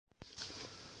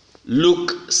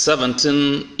Luke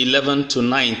 17:11 to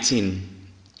 19.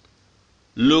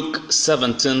 Luke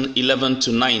 17:11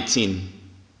 to 19.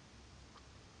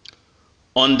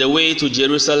 On the way to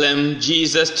Jerusalem,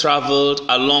 Jesus traveled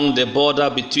along the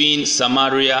border between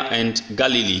Samaria and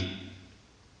Galilee.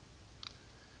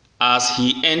 As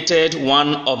he entered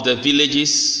one of the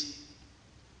villages,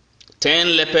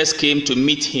 10 lepers came to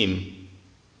meet him.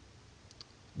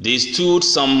 They stood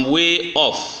some way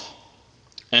off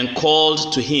and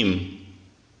called to him,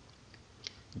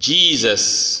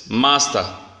 "Jesus, Master,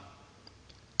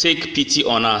 take pity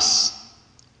on us."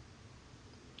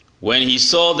 When he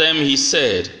saw them, he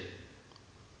said,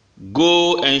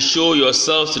 "Go and show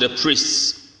yourselves to the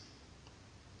priests."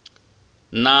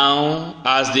 Now,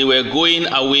 as they were going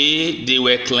away, they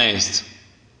were cleansed.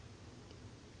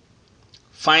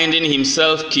 Finding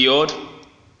himself cured,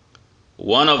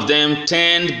 one of them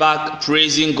turned back,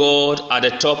 praising God at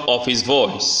the top of his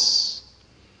voice,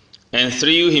 and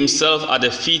threw himself at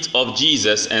the feet of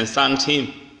Jesus and thanked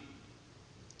him.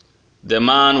 The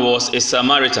man was a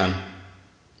Samaritan.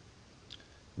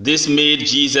 This made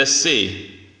Jesus say,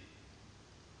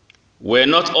 "Were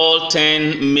not all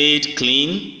 10 made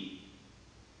clean?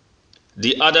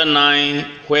 The other 9,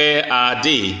 where are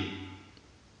they?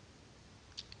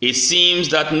 It seems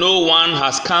that no one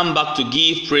has come back to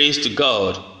give praise to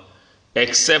God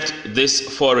except this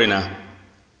foreigner."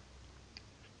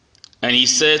 And he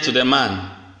said to the man,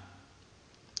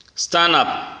 "Stand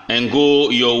up and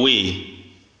go your way.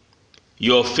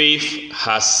 Your faith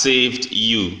has saved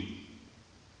you."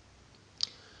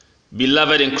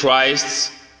 Beloved in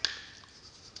Christ,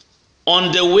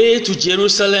 on the way to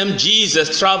Jerusalem,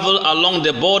 Jesus traveled along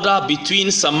the border between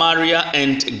Samaria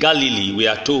and Galilee, we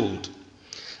are told.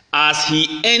 As he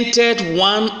entered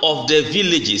one of the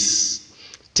villages,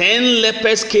 10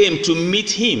 lepers came to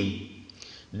meet him.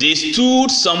 They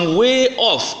stood some way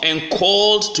off and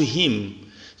called to him,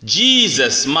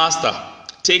 "Jesus, Master,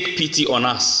 take pity on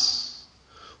us."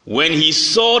 When he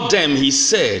saw them, he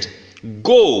said,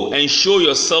 "Go and show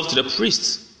yourself to the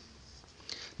priests."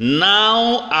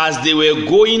 Now, as they were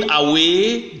going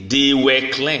away, they were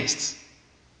cleansed.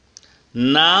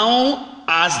 Now,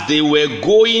 as they were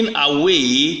going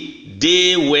away,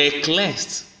 they were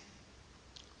cleansed.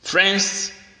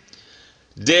 Friends,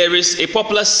 there is a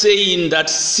popular saying that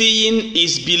seeing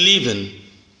is believing.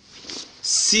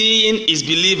 Seeing is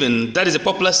believing. That is a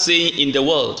popular saying in the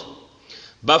world.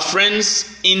 But friends,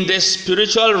 in the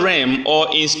spiritual realm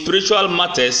or in spiritual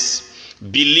matters,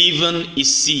 believing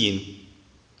is seeing.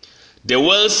 The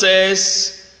world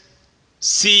says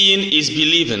seeing is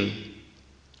believing,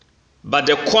 but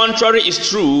the contrary is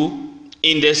true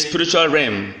in the spiritual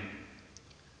realm.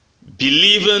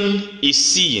 Believing is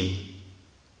seeing.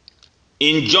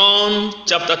 In John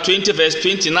chapter 20 verse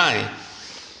 29,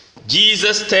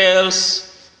 Jesus tells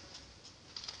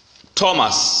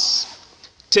Thomas,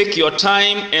 take your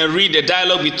time and read the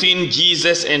dialogue between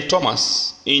Jesus and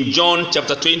Thomas in John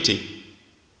chapter 20.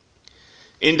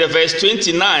 In the verse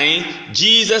 29,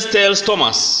 Jesus tells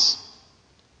Thomas,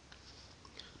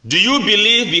 "Do you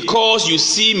believe because you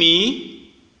see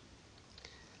me?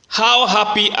 How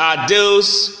happy are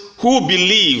those who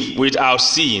believe without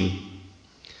seeing."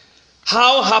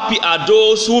 How happy are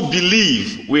those who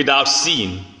believe without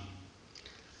seeing?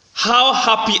 How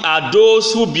happy are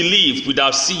those who believe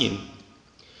without seeing?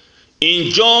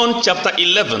 In John chapter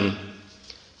 11,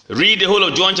 read the whole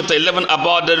of John chapter 11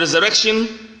 about the resurrection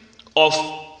of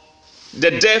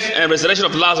the death and resurrection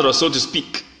of Lazarus, so to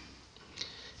speak.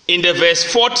 In the verse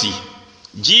 40,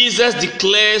 Jesus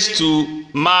declares to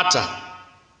Martha,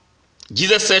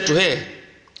 Jesus said to her,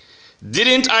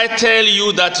 "Didn't I tell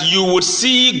you that you would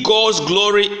see God's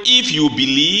glory if you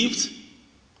believed?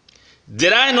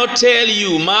 Did I not tell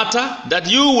you, Martha,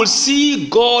 that you will see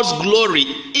God's glory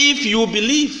if you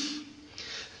believe?"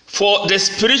 For the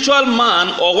spiritual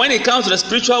man, or when it comes to the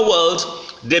spiritual world,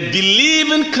 the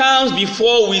believing comes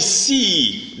before we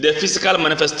see the physical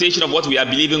manifestation of what we are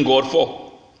believing God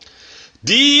for.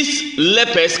 These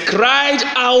lepers cried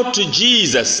out to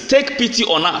Jesus, "Take pity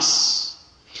on us."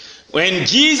 When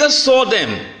Jesus saw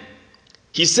them,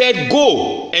 he said,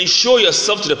 "Go and show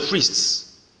yourself to the priests."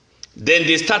 Then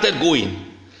they started going.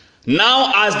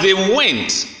 Now as they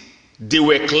went, they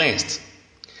were cleansed.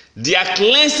 Their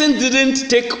cleansing didn't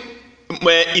take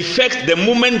effect the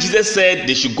moment Jesus said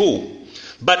they should go.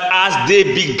 But as they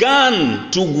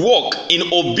began to walk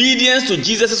in obedience to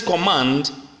Jesus' command,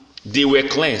 they were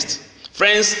cleansed.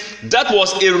 Friends, that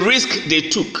was a risk they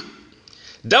took.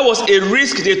 That was a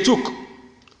risk they took.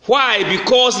 Why?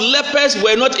 Because lepers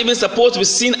were not even supposed to be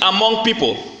seen among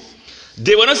people.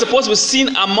 They were not supposed to be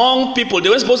seen among people. They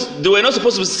were not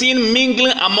supposed to be seen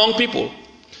mingling among people.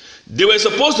 They were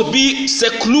supposed to be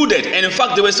secluded, and in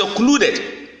fact, they were secluded.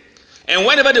 And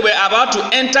whenever they were about to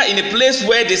enter in a place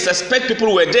where they suspect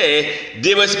people were there,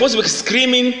 they were supposed to be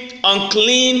screaming,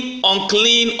 unclean,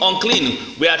 unclean, unclean.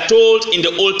 We are told in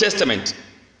the Old Testament.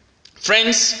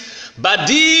 Friends, but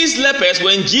these lepers,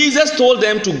 when Jesus told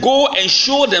them to go and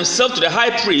show themselves to the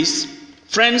high priest,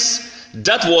 friends,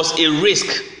 that was a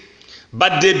risk.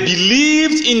 But they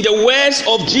believed in the words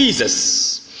of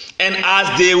Jesus, and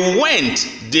as they went,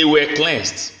 they were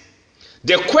cleansed.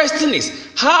 The question is,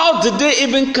 how did they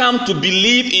even come to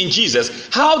believe in Jesus?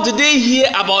 How did they hear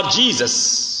about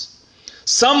Jesus?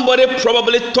 Somebody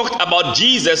probably talked about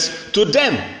Jesus to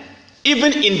them,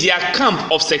 even in their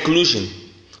camp of seclusion.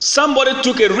 Somebody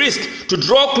took a risk to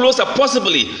draw closer,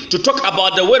 possibly to talk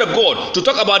about the word of God, to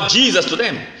talk about Jesus to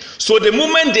them. So the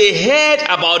moment they heard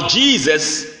about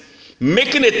Jesus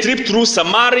making a trip through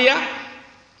Samaria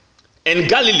and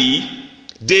Galilee,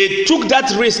 they took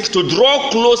that risk to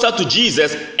draw closer to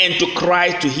Jesus and to cry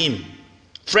to him.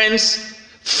 Friends,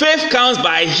 faith comes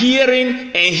by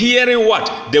hearing, and hearing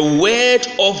what? The word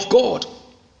of God.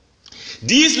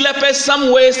 These lepers,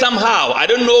 some way, somehow, I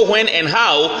don't know when and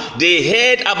how, they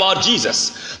heard about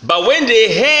Jesus. But when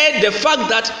they heard the fact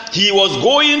that he was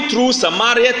going through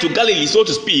Samaria to Galilee, so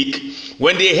to speak,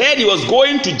 when they heard he was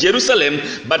going to Jerusalem,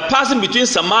 but passing between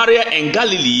Samaria and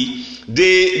Galilee,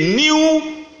 they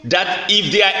knew that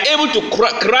if they are able to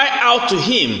cry out to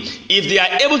him, if they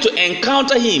are able to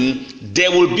encounter him, there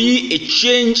will be a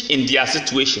change in their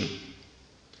situation.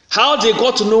 How they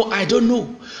got to know, I don't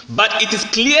know. But it is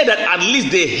clear that at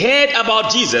least they heard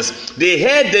about Jesus. They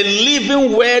heard the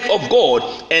living word of God,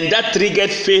 and that triggered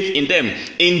faith in them.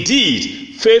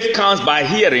 Indeed, faith comes by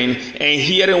hearing, and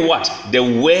hearing what? The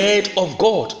word of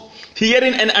God.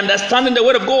 Hearing and understanding the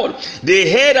word of God.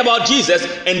 They heard about Jesus,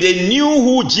 and they knew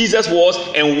who Jesus was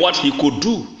and what he could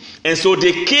do. And so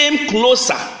they came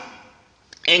closer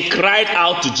and cried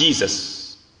out to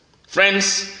Jesus.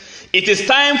 Friends, it is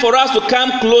time for us to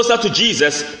come closer to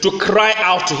Jesus, to cry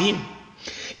out to him.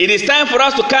 It is time for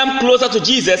us to come closer to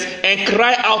Jesus and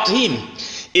cry out to him.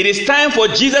 It is time for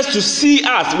Jesus to see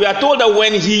us. We are told that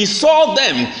when he saw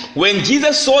them, when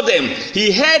Jesus saw them,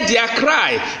 he heard their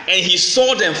cry and he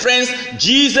saw them. Friends,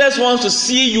 Jesus wants to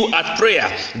see you at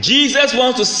prayer. Jesus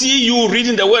wants to see you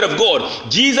reading the word of God.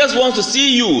 Jesus wants to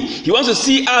see you. He wants to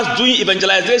see us doing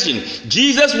evangelization.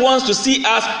 Jesus wants to see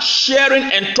us sharing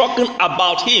and talking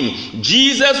about him.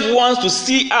 Jesus wants to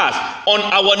see us on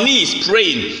our knees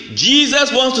praying. Jesus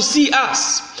wants to see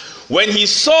us. When he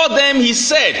saw them, he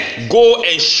said, go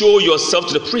and show yourself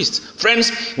to the priest.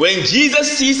 Friends, when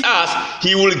Jesus sees us,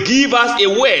 he will give us a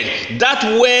word. That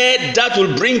word that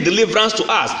will bring deliverance to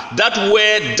us. That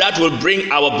word that will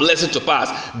bring our blessing to pass.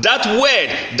 That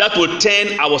word that will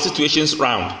turn our situations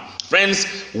around. Friends,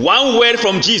 one word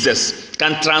from Jesus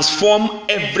can transform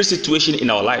every situation in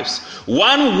our lives.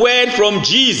 One word from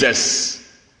Jesus.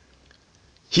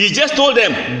 He just told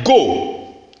them,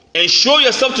 go and show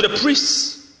yourself to the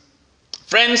priests.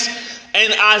 Friends,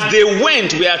 and as they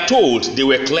went, we are told they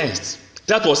were cleansed.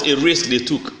 That was a risk they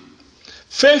took.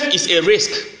 Faith is a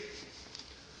risk.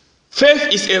 Faith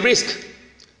is a risk.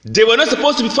 They were not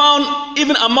supposed to be found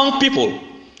even among people,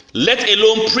 let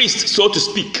alone priests, so to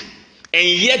speak. And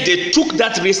yet they took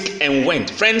that risk and went.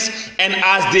 Friends, and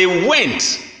as they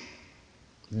went,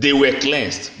 they were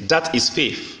cleansed. That is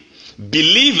faith.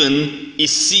 Believing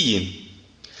is seeing.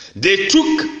 They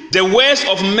took the words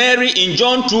of Mary in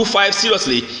John 2:5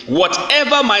 seriously.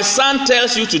 Whatever my son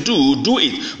tells you to do, do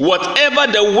it.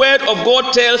 Whatever the word of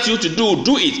God tells you to do,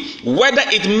 do it. Whether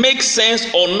it makes sense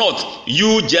or not,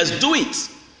 you just do it.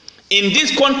 In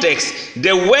this context,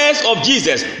 the words of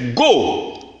Jesus,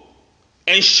 go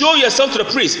and show yourself to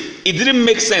the priest, it didn't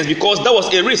make sense because that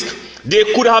was a risk. They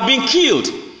could have been killed,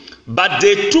 but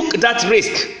they took that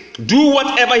risk. Do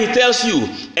whatever he tells you,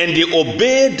 and they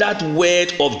obeyed that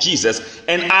word of Jesus,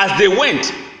 and as they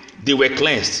went, they were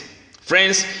cleansed.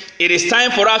 Friends, it is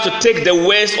time for us to take the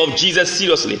words of Jesus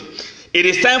seriously. It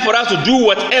is time for us to do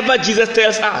whatever Jesus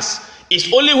tells us.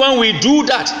 It's only when we do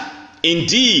that,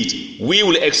 indeed, we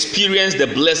will experience the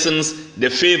blessings, the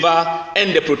favor,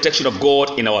 and the protection of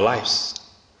God in our lives.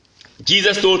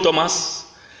 Jesus told Thomas,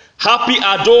 happy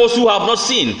are those who have not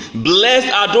seen.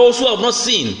 Blessed are those who have not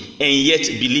seen and yet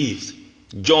believed.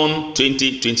 John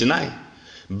 20:29.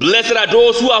 Blessed are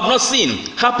those who have not seen.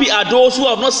 Happy are those who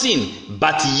have not seen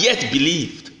but yet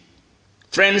believed.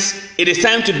 Friends, it is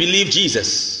time to believe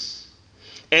Jesus.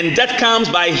 And that comes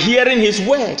by hearing his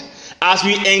word. as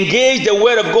we engage the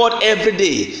word of God every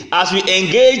day, as we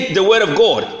engage the word of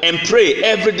God and pray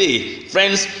every day,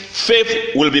 friends,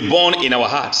 faith will be born in our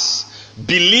hearts.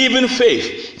 Believing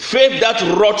faith, faith that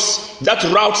routes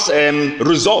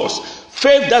results,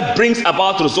 faith that brings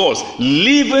about results.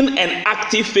 Living an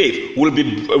active faith will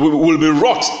be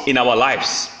wrought in our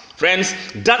lives. Friends,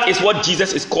 that is what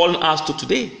Jesus is calling us to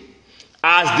today.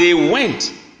 As they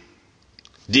went,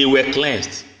 they were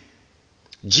cleansed.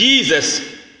 Jesus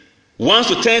wants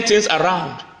to turn things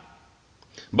around.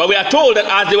 But we are told that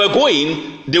as they were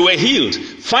going, they were healed.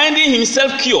 Finding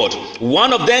himself cured,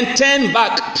 one of them turned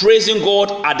back, praising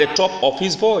God at the top of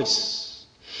his voice,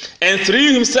 and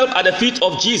threw himself at the feet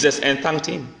of Jesus and thanked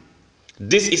him.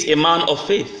 This is a man of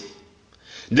faith.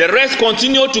 The rest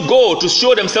continued to go to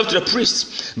show themselves to the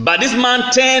priest. But this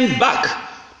man turned back,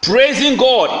 praising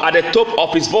God at the top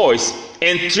of his voice,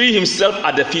 and threw himself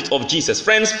at the feet of Jesus.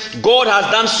 Friends, God has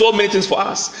done so many things for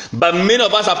us, but many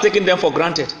of us have taken them for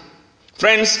granted.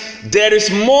 Friends, there is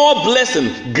more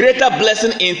blessing, greater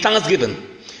blessing in thanksgiving.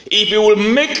 If we will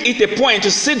make it a point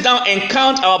to sit down and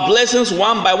count our blessings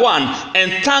one by one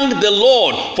and thank the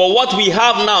Lord for what we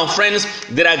have now, friends,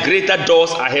 there are greater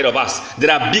doors ahead of us.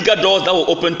 There are bigger doors that will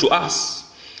open to us.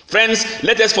 Friends,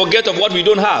 let us forget of what we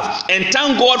don't have and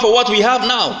thank God for what we have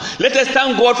now. Let us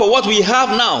thank God for what we have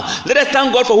now. Let us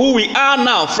thank God for who we are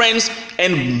now, friends,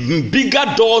 and bigger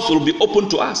doors will be open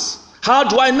to us. How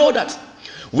do I know that?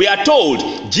 We are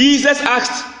told, Jesus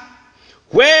asked,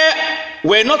 where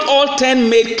were not all 10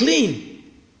 made clean?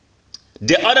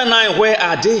 The other 9, where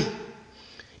are they?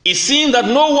 It seems that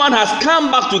no one has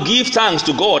come back to give thanks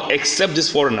to God except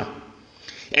this foreigner.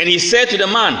 And he said to the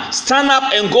man, stand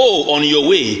up and go on your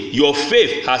way. Your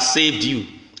faith has saved you.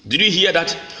 Did you hear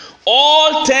that?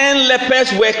 All 10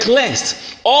 lepers were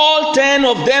cleansed. All 10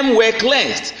 of them were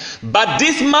cleansed. But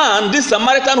this man, this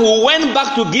Samaritan who went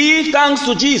back to give thanks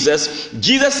to Jesus,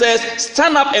 Jesus says,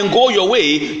 stand up and go your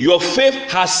way. Your faith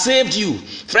has saved you.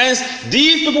 Friends,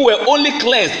 these people were only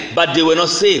cleansed, but they were not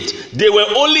saved. They were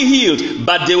only healed,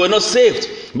 but they were not saved.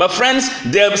 But friends,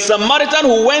 the Samaritan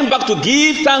who went back to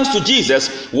give thanks to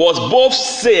Jesus was both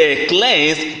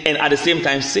cleansed and at the same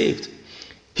time saved.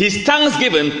 His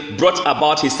thanksgiving brought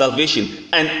about his salvation,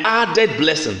 an added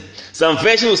blessing. Some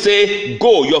versions will say,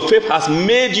 go, your faith has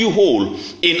made you whole.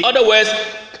 In other words,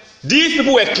 these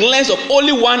people were cleansed of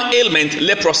only one ailment,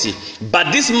 leprosy.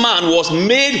 But this man was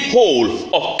made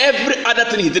whole of every other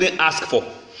thing he didn't ask for.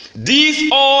 These,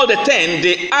 all the 10,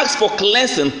 they asked for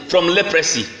cleansing from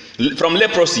leprosy.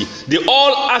 They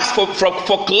all asked for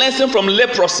cleansing from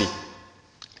leprosy.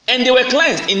 And they were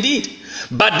cleansed indeed.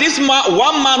 But this man,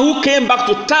 one man who came back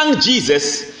to thank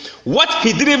Jesus, what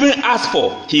he didn't even ask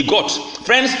for, he got.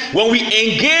 Friends, when we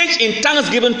engage in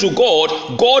thanksgiving to God,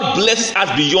 God blesses us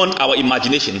beyond our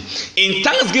imagination. In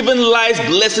thanksgiving lies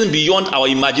blessing beyond our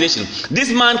imagination.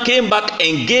 This man came back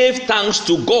and gave thanks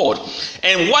to God.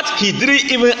 And what he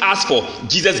didn't even ask for,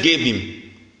 Jesus gave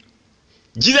him.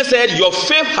 Jesus said, your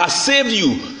faith has saved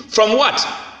you from what?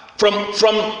 From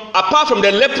apart from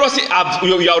the leprosy you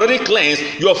are already cleansed,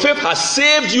 your faith has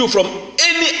saved you from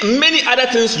many other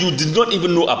things you did not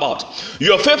even know about.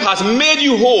 Your faith has made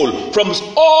you whole from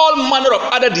all manner of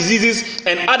other diseases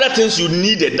and other things you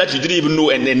needed that you didn't even know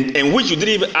and which you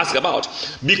didn't even ask about.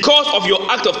 Because of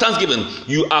your act of thanksgiving,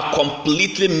 you are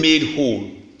completely made whole.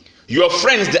 Your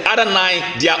friends, the other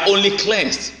 9, they are only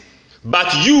cleansed.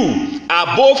 But you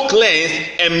are both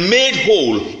cleansed and made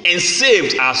whole and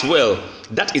saved as well.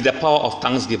 That is the power of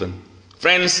thanksgiving.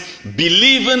 Friends,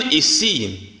 believing is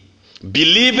seeing.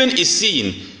 Believing is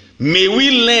seeing. May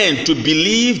we learn to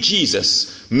believe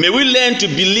Jesus. May we learn to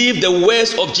believe the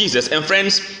words of Jesus. And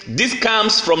friends, this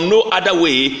comes from no other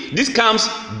way. This comes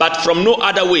from no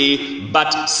other way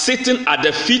but sitting at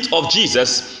the feet of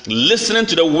Jesus, listening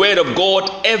to the word of God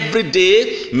every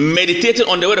day, meditating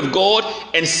on the word of God,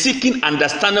 and seeking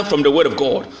understanding from the word of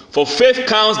God. For faith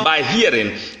comes by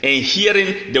hearing, and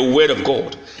hearing the word of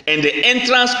God. And the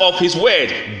entrance of his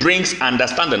word brings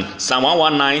understanding. Psalm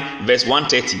 119 verse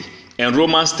 130. And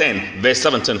Romans 10 verse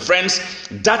 17. Friends,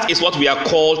 that is what we are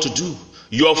called to do.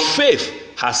 Your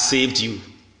faith has saved you.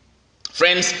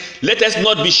 Friends, let us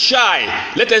not be shy.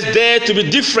 Let us dare to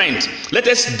be different. Let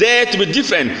us dare to be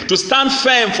different, to stand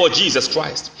firm for Jesus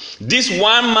Christ. This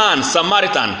one man,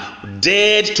 Samaritan,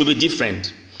 dared to be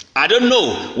different. I don't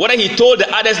know whether he told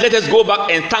the others, let us go back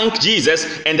and thank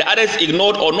Jesus, and the others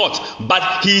ignored or not.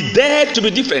 But he dared to be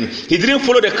different. He didn't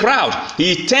follow the crowd.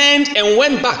 He turned and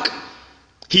went back.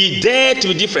 He dared to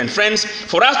be different. Friends,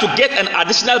 for us to get an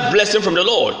additional blessing from the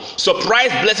Lord,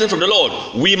 surprise blessing from the Lord,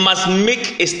 we must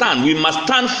make a stand. We must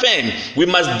stand firm. We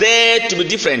must dare to be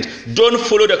different. Don't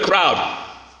follow the crowd.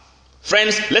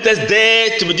 Friends, let us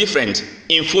dare to be different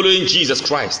in following Jesus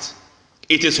Christ.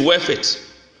 It is worth it.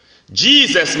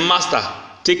 Jesus, Master,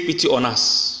 take pity on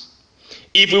us.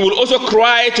 If we will also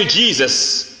cry to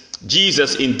Jesus,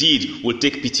 Jesus indeed will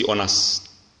take pity on us.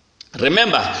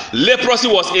 Remember, leprosy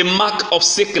was a mark of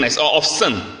sickness or of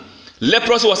sin.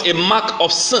 Leprosy was a mark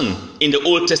of sin in the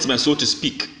Old Testament, so to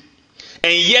speak.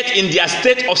 And yet in their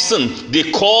state of sin,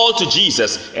 they called to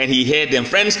Jesus and he heard them.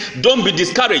 Friends, don't be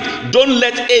discouraged. Don't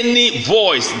let any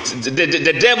voice,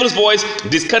 the devil's voice,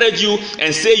 discourage you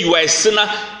and say you are a sinner.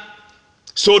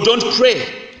 So don't pray.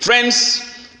 Friends,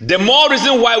 the more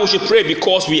reason why we should pray,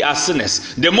 because we are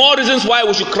sinners. The more reasons why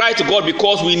we should cry to God,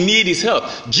 because we need his help.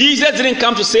 Jesus didn't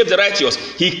come to save the righteous.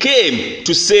 He came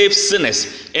to save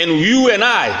sinners. And you and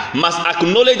I must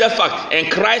acknowledge that fact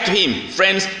and cry to him,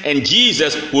 friends, and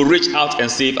Jesus will reach out and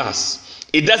save us.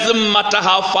 It doesn't matter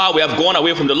how far we have gone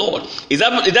away from the Lord. It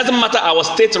doesn't matter our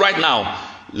state right now.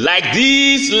 Like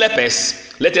these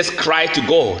lepers, let us cry to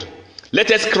God. Let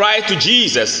us cry to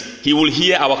Jesus. He will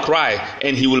hear our cry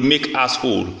and he will make us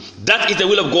whole. That is the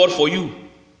will of God for you.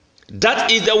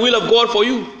 That is the will of God for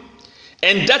you.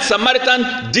 And that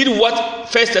Samaritan did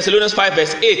what 1 Thessalonians 5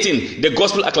 verse 18, the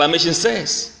gospel acclamation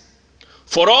says.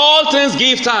 For all things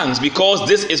give thanks, because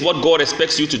this is what God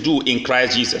expects you to do in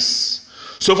Christ Jesus.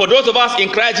 So for those of us in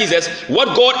Christ Jesus,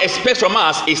 what God expects from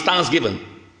us is thanksgiving.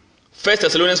 1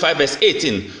 Thessalonians 5 verse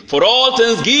 18, for all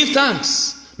things give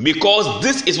thanks, because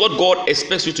this is what God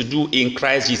expects you to do in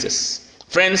Christ Jesus.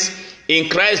 Friends, in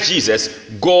Christ Jesus,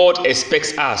 God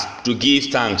expects us to give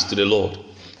thanks to the Lord.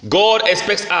 God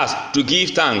expects us to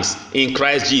give thanks in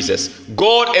Christ Jesus.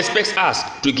 God expects us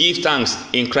to give thanks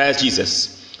in Christ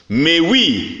Jesus. May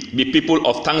we be people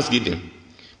of thanksgiving.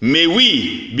 May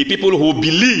we be people who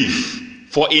believe,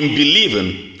 for in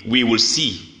believing we will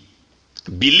see.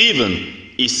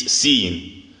 Believing is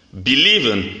seeing.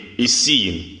 Believing is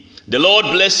seeing. The Lord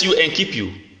bless you and keep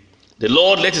you. The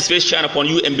Lord let his face shine upon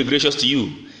you and be gracious to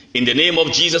you. In the name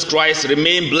of Jesus Christ,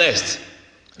 remain blessed.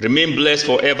 Remain blessed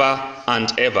forever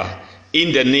and ever.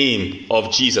 In the name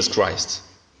of Jesus Christ.